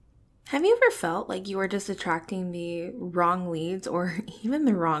Have you ever felt like you were just attracting the wrong leads or even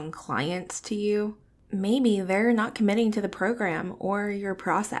the wrong clients to you? Maybe they're not committing to the program or your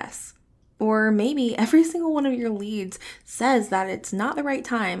process. Or maybe every single one of your leads says that it's not the right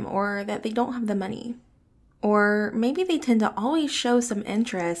time or that they don't have the money. Or maybe they tend to always show some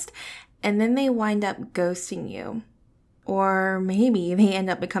interest and then they wind up ghosting you. Or maybe they end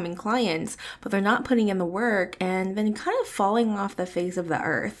up becoming clients, but they're not putting in the work and then kind of falling off the face of the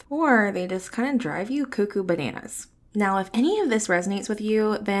earth. Or they just kind of drive you cuckoo bananas. Now, if any of this resonates with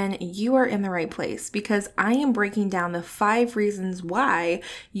you, then you are in the right place because I am breaking down the 5 reasons why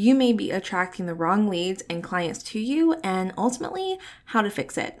you may be attracting the wrong leads and clients to you and ultimately how to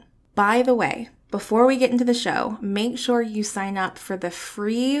fix it. By the way, before we get into the show, make sure you sign up for the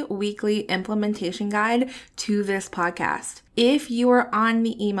free weekly implementation guide to this podcast. If you are on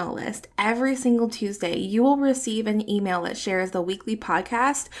the email list, every single Tuesday, you will receive an email that shares the weekly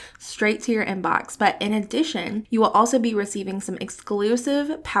podcast straight to your inbox. But in addition, you will also be receiving some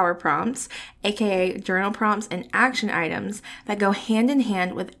exclusive power prompts, aka journal prompts and action items that go hand in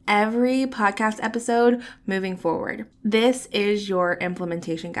hand with every podcast episode moving forward. This is your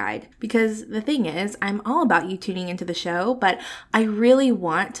implementation guide because the thing is, I'm all about you tuning into the show, but I really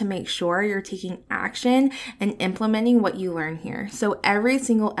want to make sure you're taking action and implementing what you learn here. So every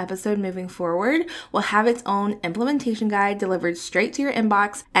single episode moving forward will have its own implementation guide delivered straight to your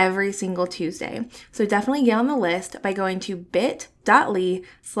inbox every single Tuesday. So definitely get on the list by going to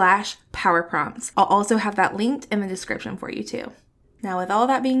bit.ly/powerprompts. I'll also have that linked in the description for you too. Now with all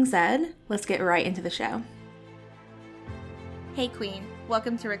that being said, let's get right into the show. Hey Queen,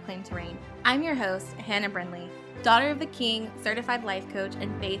 welcome to Reclaim to Reign. I'm your host, Hannah Brindley, daughter of the King, certified life coach,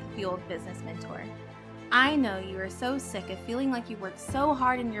 and faith-fueled business mentor. I know you are so sick of feeling like you work so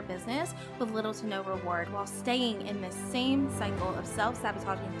hard in your business with little to no reward while staying in this same cycle of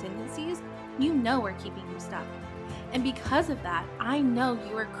self-sabotaging tendencies you know are keeping you stuck. And because of that, I know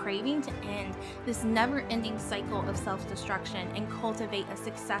you are craving to end this never-ending cycle of self-destruction and cultivate a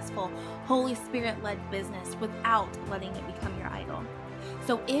successful, Holy Spirit-led business without letting it become your idol.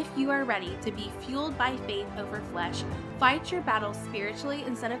 So if you are ready to be fueled by faith over flesh, fight your battles spiritually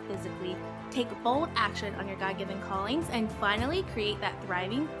instead of physically, take bold action on your God-given callings, and finally create that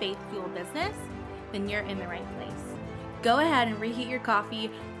thriving faith-fueled business, then you're in the right place. Go ahead and reheat your coffee,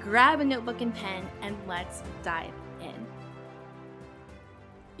 grab a notebook and pen, and let's dive in.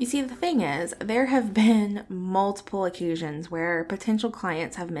 You see, the thing is, there have been multiple occasions where potential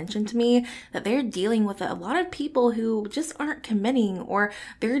clients have mentioned to me that they're dealing with a lot of people who just aren't committing or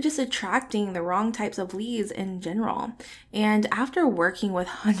they're just attracting the wrong types of leads in general. And after working with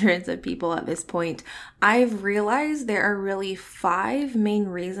hundreds of people at this point, I've realized there are really 5 main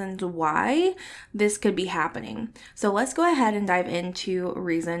reasons why this could be happening. So let's go ahead and dive into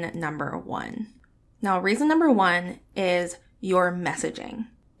reason number 1. Now, reason number 1 is your messaging.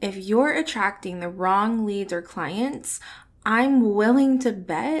 If you're attracting the wrong leads or clients, I'm willing to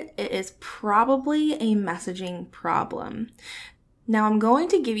bet it is probably a messaging problem. Now, I'm going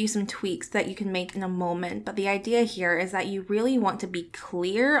to give you some tweaks that you can make in a moment, but the idea here is that you really want to be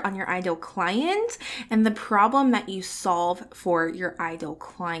clear on your ideal client and the problem that you solve for your ideal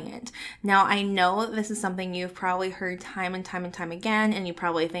client. Now, I know this is something you've probably heard time and time and time again, and you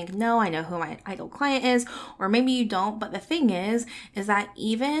probably think, no, I know who my ideal client is, or maybe you don't, but the thing is that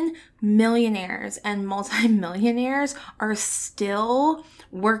even millionaires and multimillionaires are still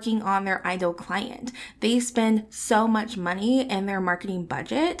working on their ideal client. They spend so much money in their marketing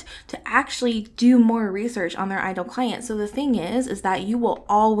budget to actually do more research on their ideal client. So the thing is that you will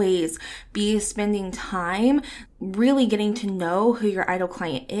always be spending time really getting to know who your ideal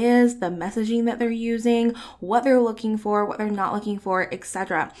client is, the messaging that they're using, what they're looking for, what they're not looking for,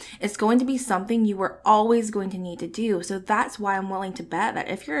 etc. It's going to be something you are always going to need to do. So that's why I'm willing to bet that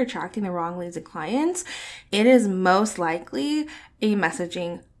if you're attracting the wrong leads and clients, it is most likely a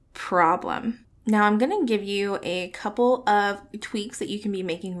messaging problem. Now, I'm going to give you a couple of tweaks that you can be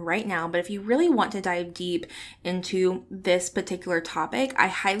making right now, but if you really want to dive deep into this particular topic, I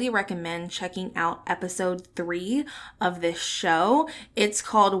highly recommend checking out episode 3 of this show. It's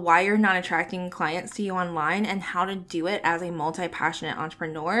called Why You're Not Attracting Clients to You Online and How to Do It as a Multi-Passionate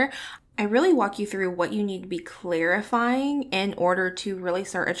Entrepreneur. I really walk you through what you need to be clarifying in order to really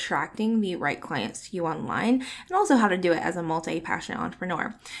start attracting the right clients to you online, and also how to do it as a multi-passionate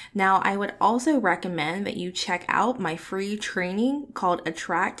entrepreneur. Now, I would also recommend that you check out my free training called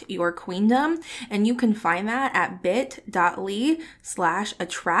Attract Your Queendom, and you can find that at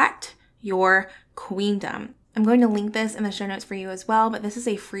bit.ly/attract your queendom. I'm going to link this in the show notes for you as well, but this is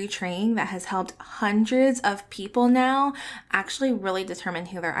a free training that has helped hundreds of people now actually really determine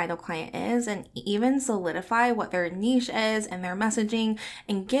who their ideal client is and even solidify what their niche is and their messaging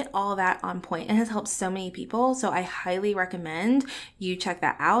and get all that on point. It has helped so many people, so I highly recommend you check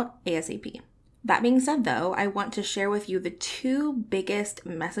that out ASAP. That being said though, I want to share with you the 2 biggest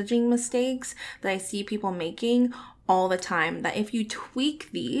messaging mistakes that I see people making all the time, that if you tweak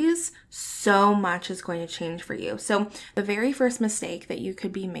these, so much is going to change for you. So the very first mistake that you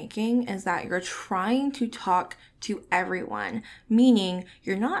could be making is that you're trying to talk to everyone, meaning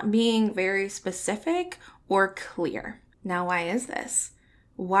you're not being very specific or clear. Now, why is this?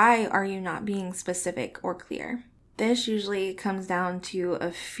 Why are you not being specific or clear? This usually comes down to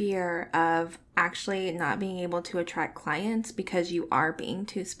a fear of actually not being able to attract clients because you are being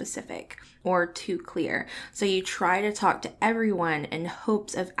too specific or too clear. So you try to talk to everyone in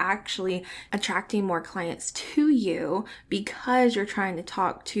hopes of actually attracting more clients to you because you're trying to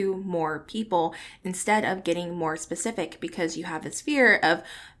talk to more people instead of getting more specific, because you have this fear of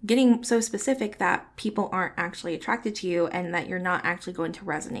getting so specific that people aren't actually attracted to you and that you're not actually going to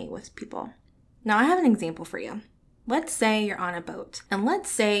resonate with people. Now, I have an example for you. Let's say you're on a boat and let's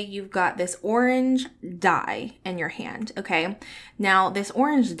say you've got this orange dye in your hand, okay? Now, this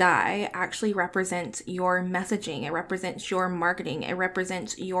orange dye actually represents your messaging. It represents your marketing. It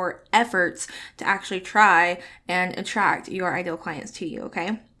represents your efforts to actually try and attract your ideal clients to you,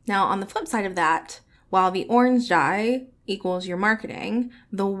 okay? Now, on the flip side of that, while the orange dye equals your marketing,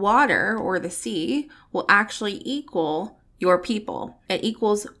 the water or the sea will actually equal your people. It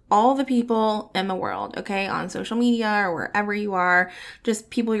equals all the people in the world, okay? On social media or wherever you are,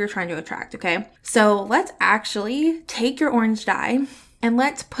 just people you're trying to attract, okay? So let's actually take your orange dye and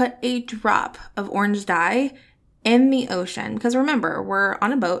let's put a drop of orange dye in the ocean. Because remember, we're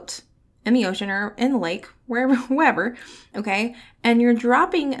on a boat in the ocean or in the lake, wherever, okay? And you're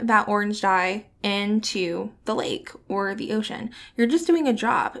dropping that orange dye into the lake or the ocean. You're just doing a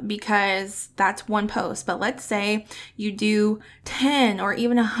drop because that's one post. But let's say you do 10 or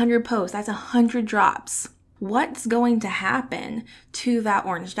even 100 posts. That's 100 drops. What's going to happen to that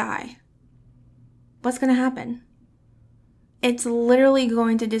orange dye? What's going to happen? It's literally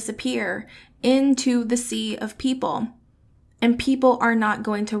going to disappear into the sea of people. And people are not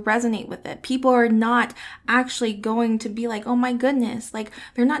going to resonate with it. People are not actually going to be like, oh my goodness, like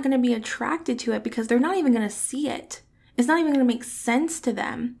they're not going to be attracted to it because they're not even going to see it. It's not even going to make sense to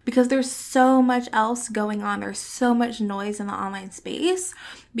them because there's so much else going on. There's so much noise in the online space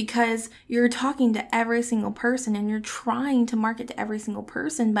because you're talking to every single person and you're trying to market to every single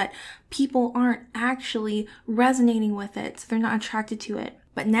person, but people aren't actually resonating with it. So they're not attracted to it.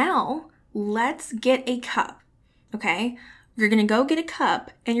 But now let's get a cup, okay? You're going to go get a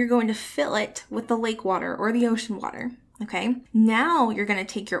cup and you're going to fill it with the lake water or the ocean water, okay? Now you're going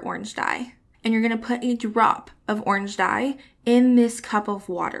to take your orange dye and you're going to put a drop of orange dye in this cup of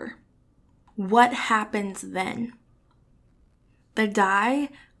water. What happens then? The dye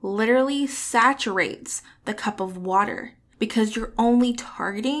literally saturates the cup of water because you're only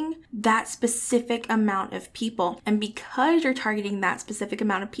targeting that specific amount of people. And because you're targeting that specific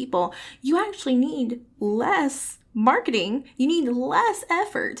amount of people, you actually need less marketing. You need less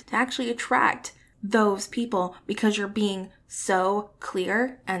effort to actually attract those people because you're being so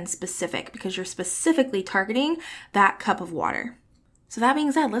clear and specific, because you're specifically targeting that cup of water. So that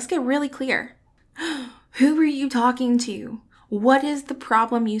being said, let's get really clear. Who are you talking to? What is the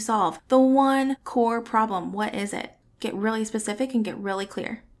problem you solve? The one core problem. What is it? Get really specific and get really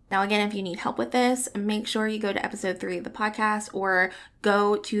clear. Now, again, if you need help with this, make sure you go to episode 3 of the podcast or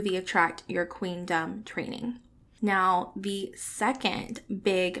go to the Attract Your Queendom training. Now, the second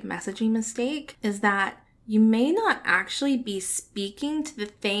big messaging mistake is that you may not actually be speaking to the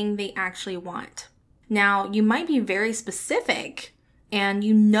thing they actually want. Now, you might be very specific and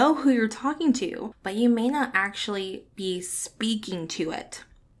you know who you're talking to, but you may not actually be speaking to it.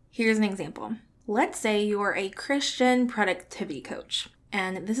 Here's an example. Let's say you're a Christian productivity coach,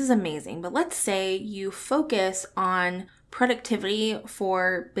 and this is amazing, but let's say you focus on productivity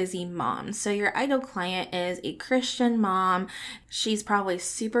for busy moms. So your ideal client is a Christian mom. She's probably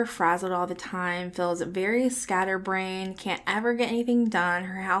super frazzled all the time, feels very scatterbrained, can't ever get anything done.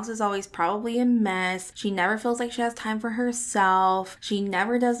 Her house is always probably a mess. She never feels like she has time for herself. She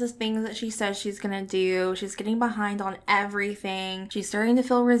never does the things that she says she's gonna do. She's getting behind on everything. She's starting to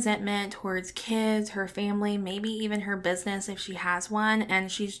feel resentment towards kids, her family, maybe even her business if she has one.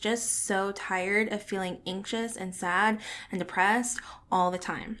 And she's just so tired of feeling anxious and sad and depressed all the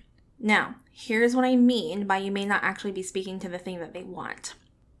time. Now, here's what I mean by you may not actually be speaking to the thing that they want.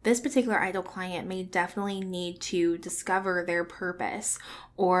 This particular idol client may definitely need to discover their purpose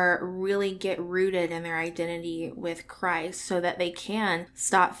or really get rooted in their identity with Christ so that they can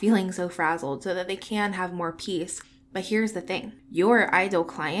stop feeling so frazzled, so that they can have more peace. But here's the thing, your idol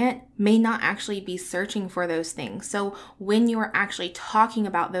client may not actually be searching for those things. So when you're actually talking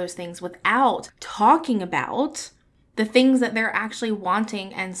about those things without talking about the things that they're actually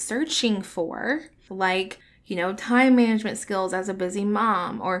wanting and searching for, like time management skills as a busy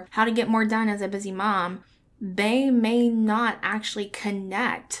mom or how to get more done as a busy mom, they may not actually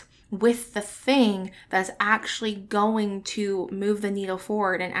connect with the thing that's actually going to move the needle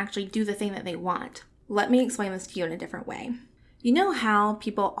forward and actually do the thing that they want. Let me explain this to you in a different way. You know how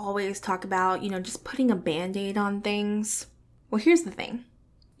people always talk about, just putting a Band-Aid on things? Well, here's the thing.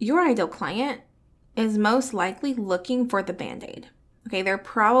 Your ideal client is most likely looking for the Band-Aid. Okay, they're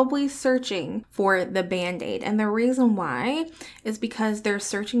probably searching for the Band-Aid. And the reason why is because they're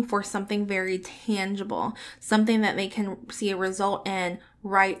searching for something very tangible, something that they can see a result in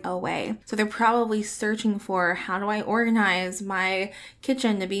right away. So they're probably searching for, how do I organize my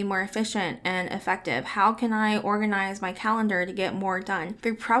kitchen to be more efficient and effective? How can I organize my calendar to get more done?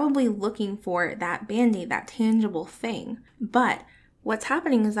 They're probably looking for that Band-Aid, that tangible thing. But what's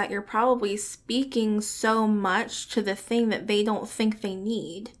happening is that you're probably speaking so much to the thing that they don't think they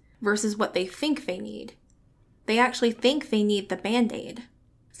need versus what they think they need. They actually think they need the Band-Aid.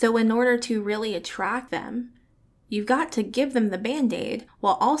 So in order to really attract them, you've got to give them the Band-Aid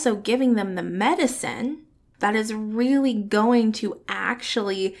while also giving them the medicine that is really going to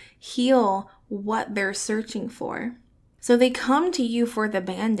actually heal what they're searching for. So they come to you for the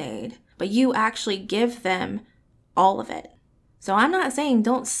Band-Aid, but you actually give them all of it. So I'm not saying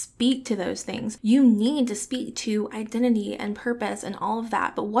don't speak to those things. You need to speak to identity and purpose and all of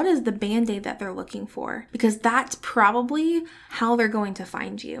that. But what is the Band-Aid that they're looking for? Because that's probably how they're going to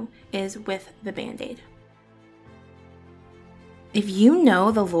find you, is with the Band-Aid. If you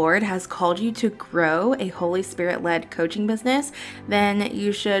know the Lord has called you to grow a Holy Spirit-led coaching business, then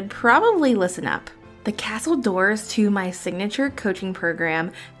you should probably listen up. The castle doors to my signature coaching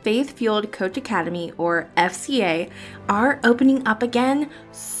program, Faith Fueled Coach Academy, or FCA, are opening up again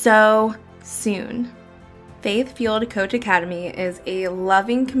so soon. Faith Fueled Coach Academy is a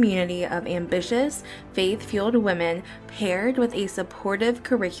loving community of ambitious, faith-fueled women paired with a supportive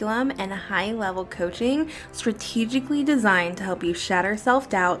curriculum and high-level coaching strategically designed to help you shatter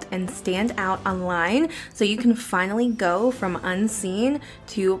self-doubt and stand out online so you can finally go from unseen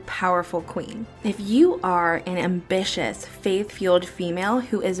to powerful queen. If you are an ambitious, faith-fueled female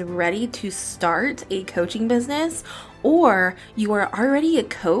who is ready to start a coaching business, or you are already a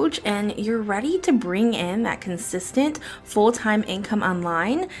coach and you're ready to bring in that consistent full-time income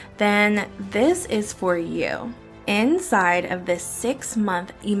online, then this is for you. Inside of this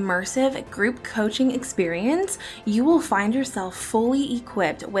 6-month immersive group coaching experience, you will find yourself fully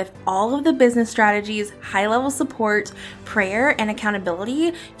equipped with all of the business strategies, high-level support, prayer, and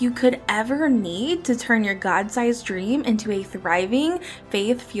accountability you could ever need to turn your God-sized dream into a thriving,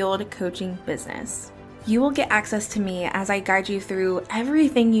 faith-fueled coaching business. You will get access to me as I guide you through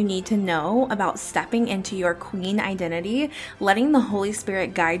everything you need to know about stepping into your queen identity, letting the Holy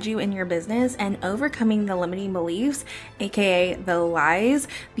Spirit guide you in your business, and overcoming the limiting beliefs, aka the lies,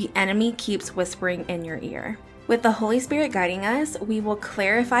 the enemy keeps whispering in your ear. With the Holy Spirit guiding us, we will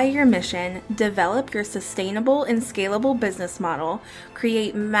clarify your mission, develop your sustainable and scalable business model,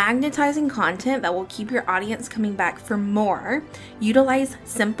 create magnetizing content that will keep your audience coming back for more, utilize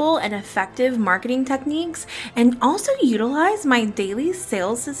simple and effective marketing techniques, and also utilize my daily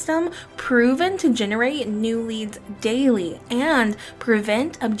sales system proven to generate new leads daily and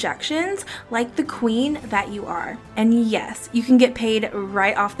prevent objections like the queen that you are. And yes, you can get paid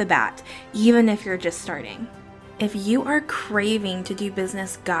right off the bat, even if you're just starting. If you are craving to do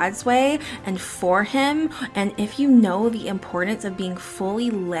business God's way and for Him, and if you know the importance of being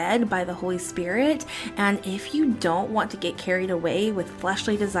fully led by the Holy Spirit, and if you don't want to get carried away with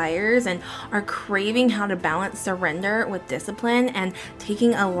fleshly desires and are craving how to balance surrender with discipline and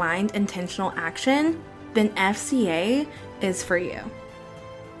taking aligned intentional action, then FCA is for you.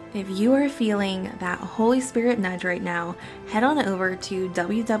 If you are feeling that Holy Spirit nudge right now, head on over to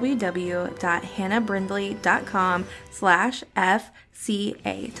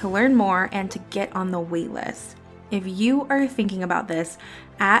www.hannahbrindley.com/FCA to learn more and to get on the wait list. If you are thinking about this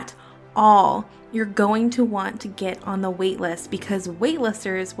at all, you're going to want to get on the wait list because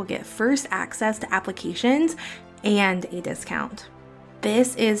waitlisters will get first access to applications and a discount.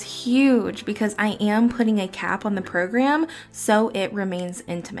 This is huge because I am putting a cap on the program so it remains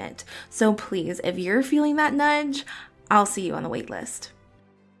intimate. So please, if you're feeling that nudge, I'll see you on the wait list.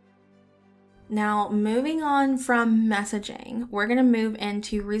 Now, moving on from messaging, we're going to move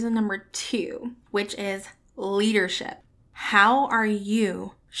into reason number 2, which is leadership. How are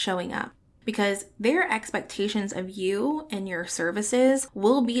you showing up? Because their expectations of you and your services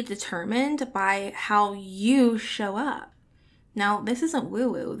will be determined by how you show up. Now, this isn't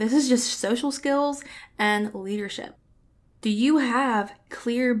woo-woo. This is just social skills and leadership. Do you have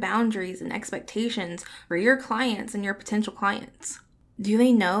clear boundaries and expectations for your clients and your potential clients? Do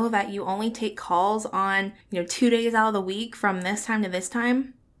they know that you only take calls on, 2 days out of the week from this time to this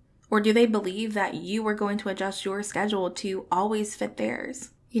time? Or do they believe that you are going to adjust your schedule to always fit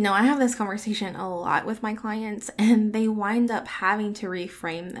theirs? I have this conversation a lot with my clients, and they wind up having to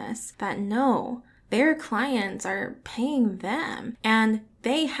reframe this, that no, their clients are paying them and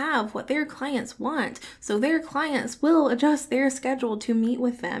they have what their clients want. So their clients will adjust their schedule to meet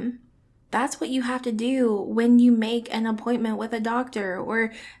with them. That's what you have to do when you make an appointment with a doctor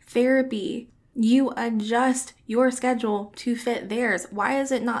or therapy. You adjust your schedule to fit theirs. Why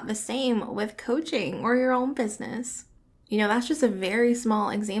is it not the same with coaching or your own business? That's just a very small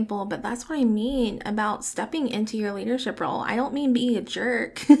example, but that's what I mean about stepping into your leadership role. I don't mean being a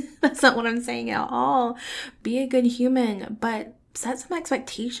jerk. That's not what I'm saying at all. Be a good human, but set some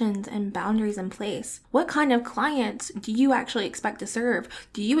expectations and boundaries in place. What kind of clients do you actually expect to serve?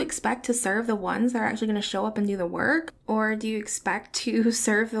 Do you expect to serve the ones that are actually going to show up and do the work? Or do you expect to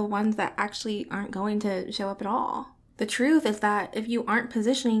serve the ones that actually aren't going to show up at all? The truth is that if you aren't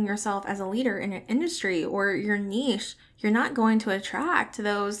positioning yourself as a leader in an industry or your niche, you're not going to attract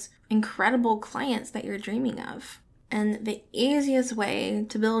those incredible clients that you're dreaming of. And the easiest way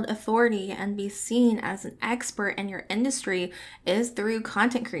to build authority and be seen as an expert in your industry is through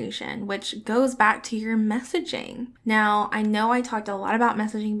content creation, which goes back to your messaging. Now, I know I talked a lot about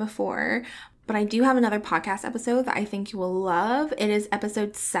messaging before, but I do have another podcast episode that I think you will love. It is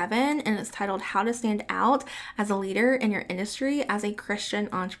episode 7, and it's titled How to Stand Out as a Leader in Your Industry as a Christian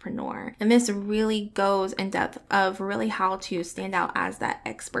Entrepreneur. And this really goes in depth of really how to stand out as that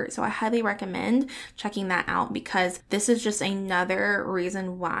expert. So I highly recommend checking that out, because this is just another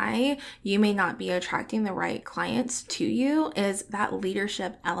reason why you may not be attracting the right clients to you, is that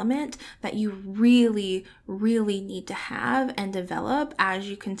leadership element that you really, really need to have and develop as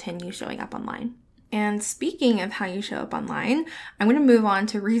you continue showing up online. And speaking of how you show up online, I'm going to move on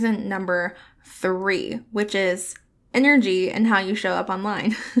to reason number 3, which is energy and how you show up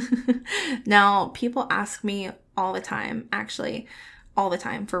online. Now, people ask me all the time, actually, all the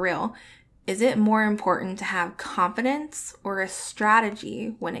time, for real, is it more important to have confidence or a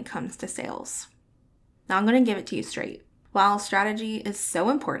strategy when it comes to sales? Now, I'm going to give it to you straight. While strategy is so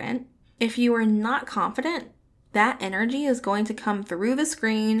important, if you are not confident, that energy is going to come through the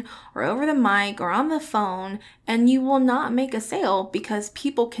screen or over the mic or on the phone, and you will not make a sale because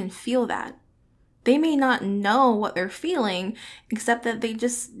people can feel that. They may not know what they're feeling, except that they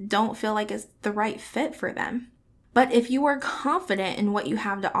just don't feel like it's the right fit for them. But if you are confident in what you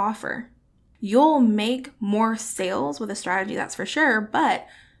have to offer, you'll make more sales with a strategy, that's for sure, but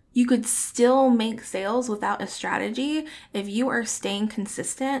you could still make sales without a strategy if you are staying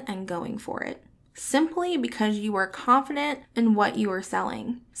consistent and going for it. Simply because you are confident in what you are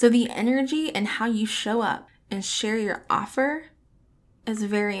selling. So the energy and how you show up and share your offer is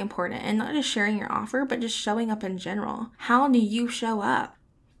very important. And not just sharing your offer, but just showing up in general. How do you show up?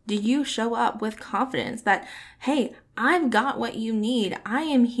 Do you show up with confidence that, hey, I've got what you need. I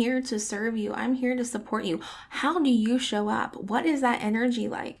am here to serve you. I'm here to support you. How do you show up? What is that energy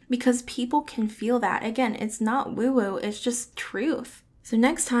like? Because people can feel that. Again, it's not woo-woo. It's just truth. So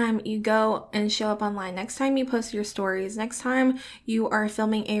next time you go and show up online, next time you post your stories, next time you are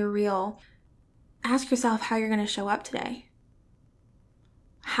filming a reel, ask yourself how you're going to show up today.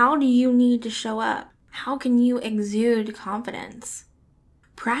 How do you need to show up? How can you exude confidence?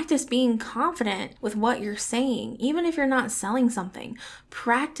 Practice being confident with what you're saying, even if you're not selling something.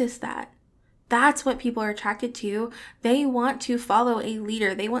 Practice that. That's what people are attracted to. They want to follow a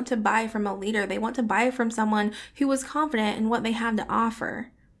leader. They want to buy from a leader. They want to buy from someone who is confident in what they have to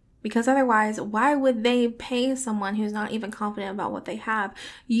offer. Because otherwise, why would they pay someone who's not even confident about what they have?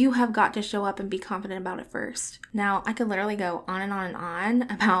 You have got to show up and be confident about it first. Now, I could literally go on and on and on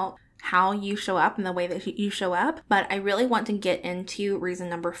about how you show up and the way that you show up, but I really want to get into reason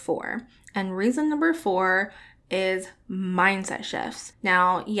number 4. And reason number 4 is mindset shifts.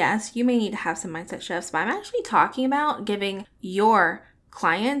 Now, yes, you may need to have some mindset shifts, but I'm actually talking about giving your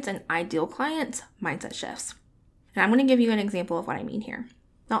clients and ideal clients mindset shifts. And I'm going to give you an example of what I mean here.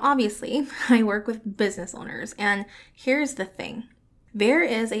 Now, obviously, I work with business owners, and here's the thing. There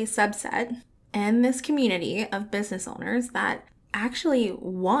is a subset in this community of business owners that actually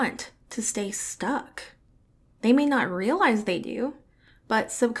want to stay stuck. They may not realize they do,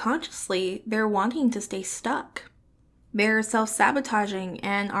 but subconsciously they're wanting to stay stuck. They're self-sabotaging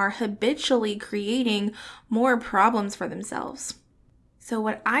and are habitually creating more problems for themselves. So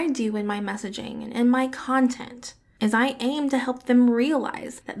what I do in my messaging and in my content is I aim to help them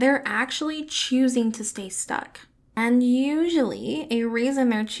realize that they're actually choosing to stay stuck. And usually a reason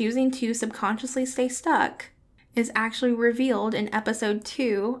they're choosing to subconsciously stay stuck is actually revealed in episode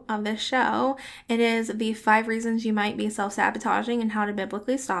 2 of this show. It is the 5 reasons you might be self-sabotaging and how to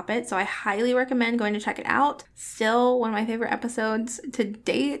biblically stop it. So I highly recommend going to check it out. Still one of my favorite episodes to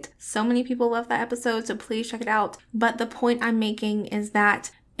date. So many people love that episode, so please check it out. But the point I'm making is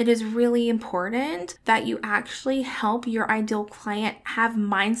that it is really important that you actually help your ideal client have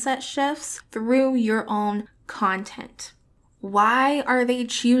mindset shifts through your own content. Why are they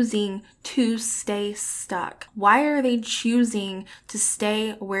choosing to stay stuck? Why are they choosing to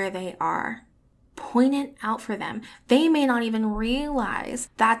stay where they are? Point it out for them. They may not even realize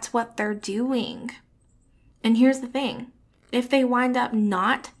that's what they're doing. And here's the thing. If they wind up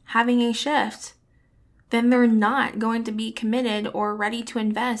not having a shift, then they're not going to be committed or ready to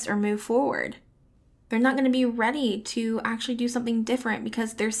invest or move forward. They're not going to be ready to actually do something different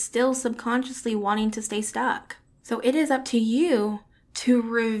because they're still subconsciously wanting to stay stuck. So it is up to you to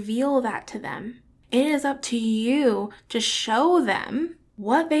reveal that to them. It is up to you to show them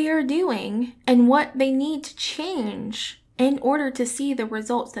what they are doing and what they need to change in order to see the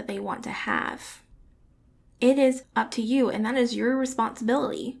results that they want to have. It is up to you, and that is your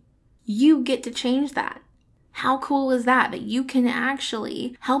responsibility. You get to change that. How cool is that you can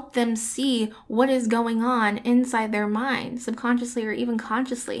actually help them see what is going on inside their mind, subconsciously or even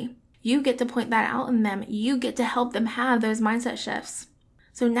consciously? You get to point that out in them. You get to help them have those mindset shifts.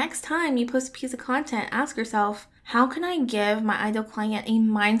 So next time you post a piece of content, ask yourself, how can I give my ideal client a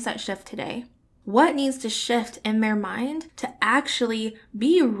mindset shift today? What needs to shift in their mind to actually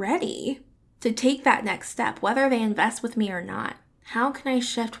be ready to take that next step, whether they invest with me or not? How can I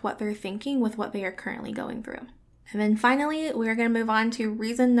shift what they're thinking with what they are currently going through? And then finally, we're going to move on to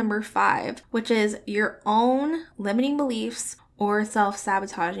reason number 5, which is your own limiting beliefs or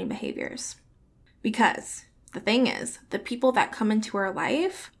self-sabotaging behaviors. Because the thing is, the people that come into our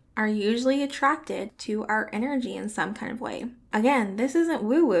life are usually attracted to our energy in some kind of way. Again, this isn't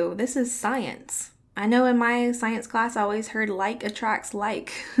woo-woo, this is science. I know in my science class I always heard like attracts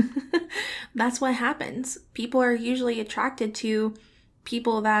like. That's what happens. People are usually attracted to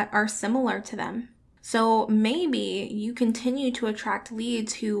people that are similar to them. So maybe you continue to attract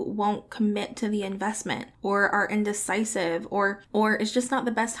leads who won't commit to the investment or are indecisive or it's just not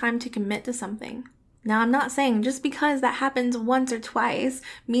the best time to commit to something. Now, I'm not saying just because that happens once or twice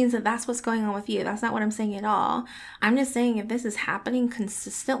means that that's what's going on with you. That's not what I'm saying at all. I'm just saying if this is happening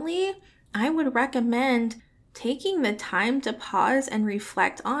consistently, I would recommend taking the time to pause and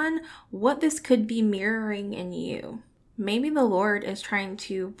reflect on what this could be mirroring in you. Maybe the Lord is trying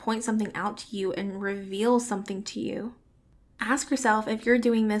to point something out to you and reveal something to you. Ask yourself if you're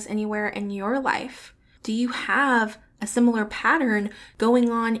doing this anywhere in your life. Do you have a similar pattern going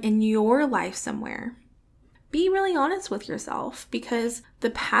on in your life somewhere? Be really honest with yourself because the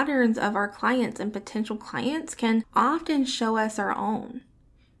patterns of our clients and potential clients can often show us our own.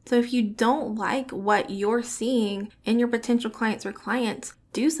 So if you don't like what you're seeing in your potential clients or clients,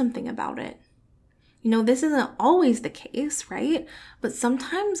 do something about it. You know, this isn't always the case, right? But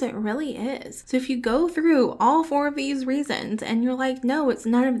sometimes it really is. So if you go through all 4 of these reasons and you're like, no, it's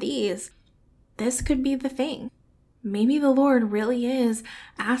none of these, this could be the thing. Maybe the Lord really is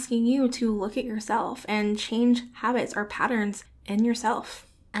asking you to look at yourself and change habits or patterns in yourself.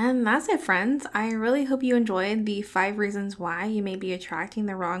 And that's it, friends. I really hope you enjoyed the 5 reasons why you may be attracting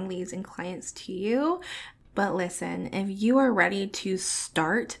the wrong leads and clients to you. But listen, if you are ready to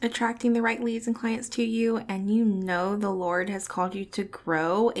start attracting the right leads and clients to you, and you know the Lord has called you to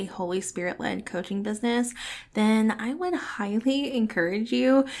grow a Holy Spirit-led coaching business, then I would highly encourage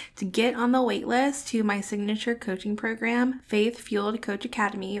you to get on the wait list to my signature coaching program, Faith Fueled Coach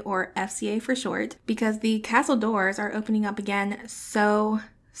Academy, or FCA for short, because the castle doors are opening up again so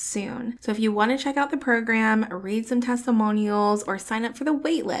soon. So if you want to check out the program, read some testimonials, or sign up for the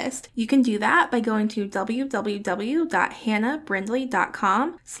wait list, you can do that by going to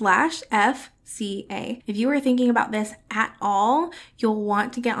www.hannahbrindley.com/FCA. If you are thinking about this at all, you'll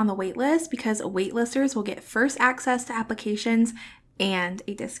want to get on the wait list because waitlisters will get first access to applications and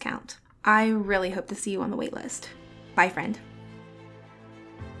a discount. I really hope to see you on the wait list. Bye, friend.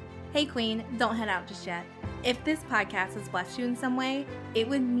 Hey, Queen, don't head out just yet. If this podcast has blessed you in some way, it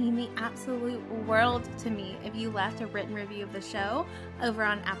would mean the absolute world to me if you left a written review of the show over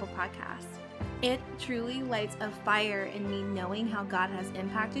on Apple Podcasts. It truly lights a fire in me knowing how God has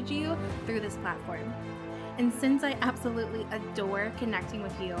impacted you through this platform. And since I absolutely adore connecting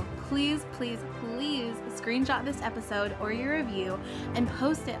with you, please, please, please screenshot this episode or your review and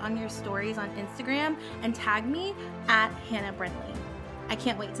post it on your stories on Instagram and tag me at Hannah Brindley. I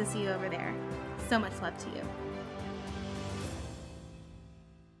can't wait to see you over there. So much love to you.